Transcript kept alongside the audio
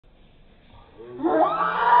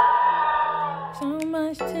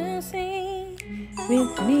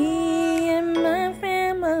with me and my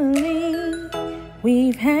family.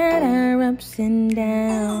 We've had our ups and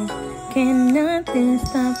downs. Can nothing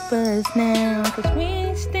stop us now? 'Cause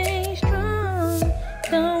we stay strong.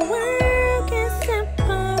 The world can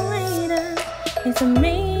separate us. It's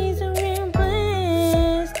amazing we're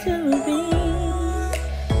blessed to be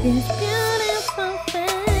this beautiful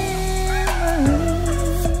family.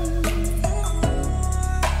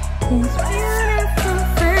 This beautiful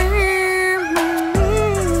family.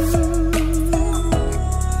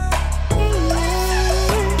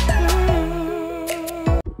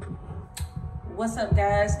 What's up,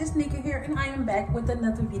 guys? It's Shenika here, and I am back with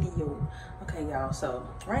another video. Okay, y'all, so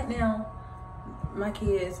right now my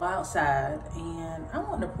kids are outside and I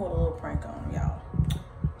want to pull a little prank on y'all.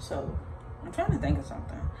 So I'm trying to think of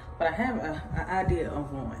something, but I have an idea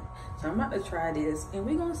of one. So I'm about to try this and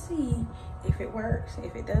we're gonna see if it works.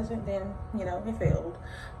 If it doesn't, then you know it failed.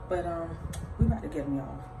 But we're about to get them,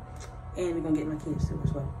 y'all, and we're gonna get my kids too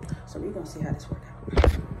as well. So we're gonna see how this works out.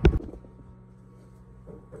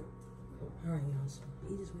 All right, y'all, so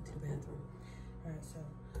he just went to the bathroom. All right, so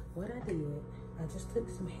what I did, I just took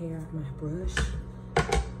some hair out of my brush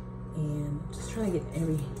and just trying to get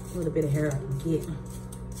every little bit of hair I can get.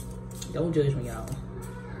 Don't judge me, y'all.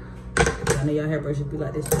 I know y'all hairbrushes be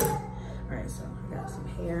like this too. All right, so I got some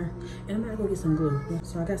hair and I'm gonna go get some glue.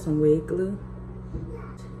 So I got some wig glue.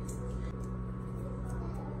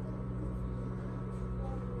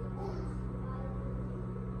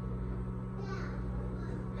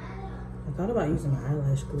 I thought about using my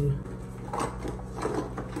eyelash glue.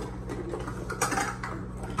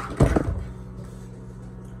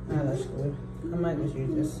 Eyelash glue. I might just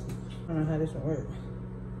use this. I don't know how this will work.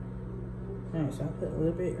 Alright, so I put a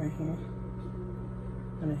little bit right here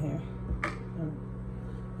on the hair. And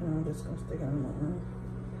I'm just gonna stick it on my arm.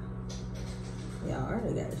 Yeah, I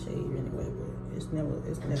already got a shave anyway, but it never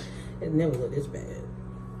looked this bad.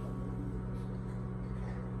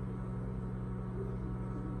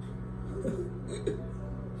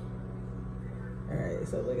 Alright,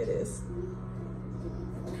 so look at this.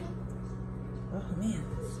 Oh man.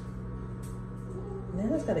 Now I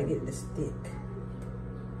just gotta get the stick.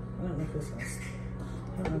 I don't know if it's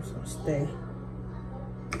gonna stay.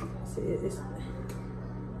 See, it's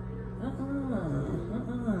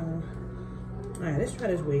Alright, let's try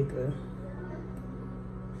this wig glue.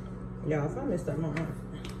 Y'all, if I messed up my arm.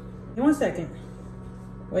 In 1 second.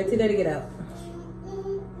 Wait till they get out.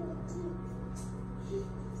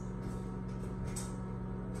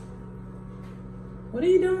 What are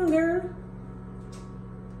you doing, girl?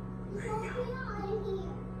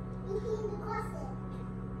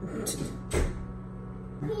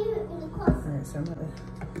 Alright, so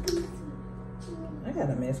I got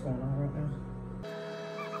a mess going on right now.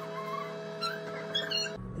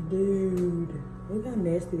 Dude, look how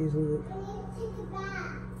nasty this looks.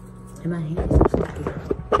 And my hands are sticky.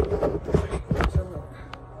 So look.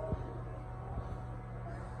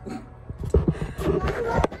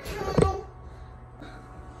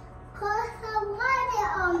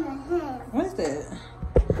 What is that?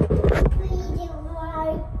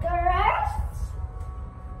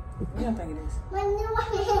 What do you think it is?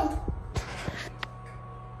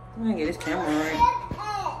 I'm gonna get this camera right.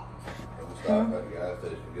 Stop at the gas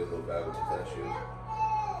station, get a little bag of that shit.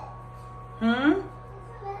 Hmm?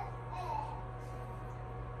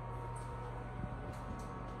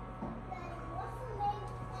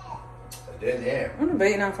 Dead hair. I'm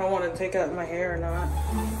debating if I want to take out my hair or not.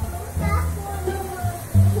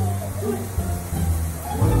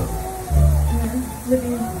 Look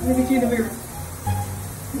at you in the mirror.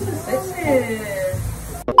 This is sexy.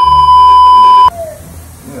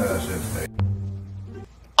 Yeah, that shit's fake.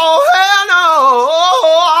 Oh, hell no!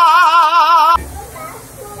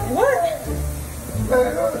 What?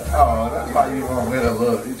 Oh, that's why you want me to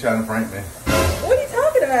look. You trying to prank me. What are you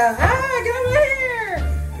talking about? Ah, get over here.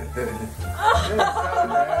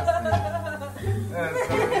 That's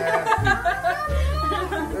so nasty.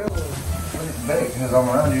 Because I'm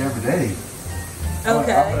around you every day.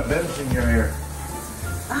 Okay. I'm gonna bench in your hair.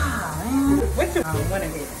 Ah, man. What you want to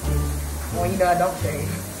get? Well, you know I don't shave.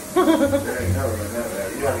 There ain't never been none of that.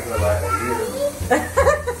 You have to go like a year.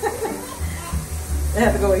 I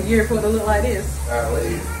have to go a year for it to look like this. At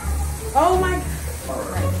least. Oh my God. All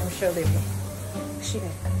right, let me show Olivia. She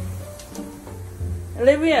there.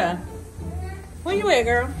 Olivia, where you at,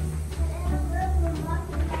 girl?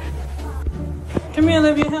 Come here,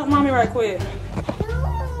 Olivia. Help mommy right quick.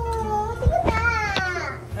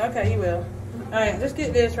 Okay, you will. All right, let's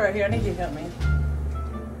get this right here. I need you to help me.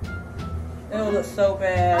 It'll look so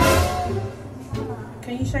bad.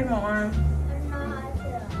 Can you shave my arm?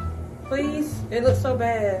 Please? It looks so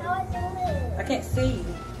bad. How do it? I can't see.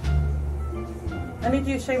 I need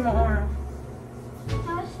you to shave my arm.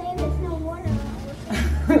 How say there's no water?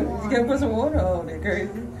 You gotta put some water on it,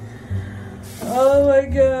 crazy. Oh my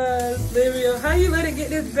gosh, Olivia, how you let it get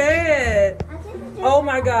this bad? Oh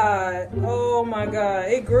my god. Oh my god.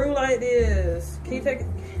 It grew like this. Can you take it?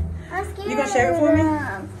 I'm scared. You gonna shave it for me?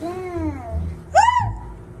 Yeah.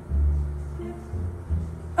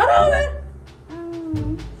 Oh,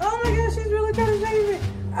 oh my gosh, she's really trying to shave it.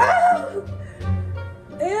 Oh!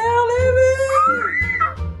 Olivia!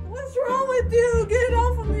 What's wrong with you? Get it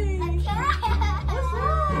off of me. What's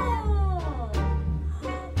wrong?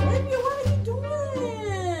 Olivia, what are you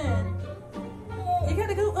doing? You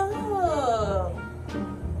gotta go up.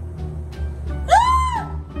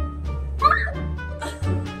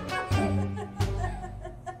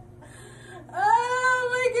 Oh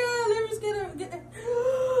my god, Olivia's gonna get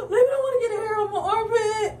Olivia, I want to get a hair on my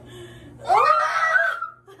armpit.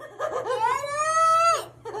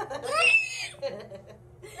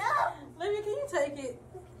 Olivia, can you take it?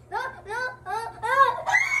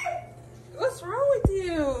 What's wrong with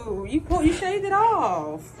you? You shaved it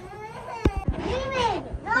off.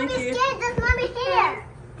 Don't be scared, that's mommy's hair.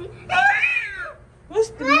 What's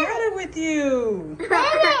the matter with you? Baby,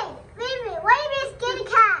 why are you scared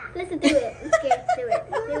cat? Listen, do it. I'm scared. Do it.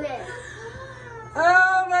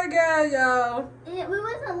 Oh my god, y'all. We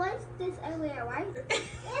went to lunch this earlier, right?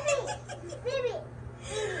 Baby.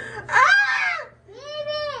 Ah!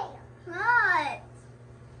 Baby. What?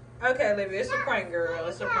 Okay, Olivia, it's a prank, girl.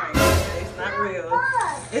 It's a prank. Okay? It's not real.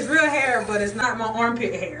 It's real hair, but it's not my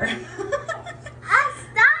armpit hair.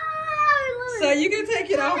 So you can take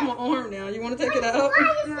it off my arm now. You want to take it out?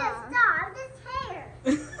 Why you said stop? This hair.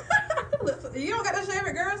 Listen, you don't got to shave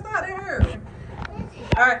it, girl. It's not hair.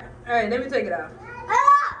 All right, let me take it out.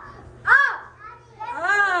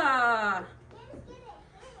 Ah.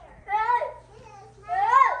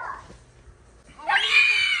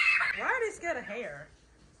 Why are they scared of hair?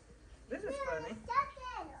 This is funny.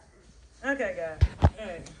 Okay, guys.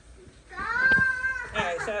 All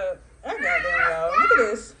right, so I got them, y'all. Look at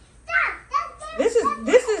this. This is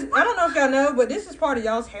I don't know if y'all know, but this is part of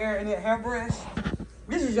y'all's hair and that hairbrush.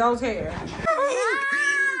 This is y'all's hair.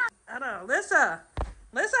 I know. Alyssa,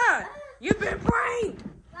 you've been pranked.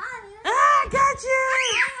 I got you.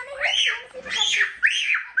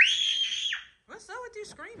 What's up with you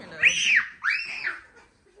screaming though?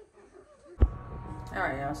 All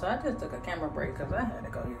right, y'all. So I just took a camera break because I had to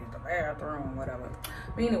go use the bathroom, whatever.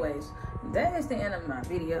 But anyways, that is the end of my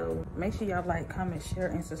video. Make sure y'all like, comment, share,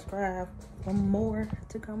 and subscribe for more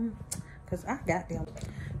to come because I got them.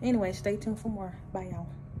 Anyway, stay tuned for more. Bye, y'all.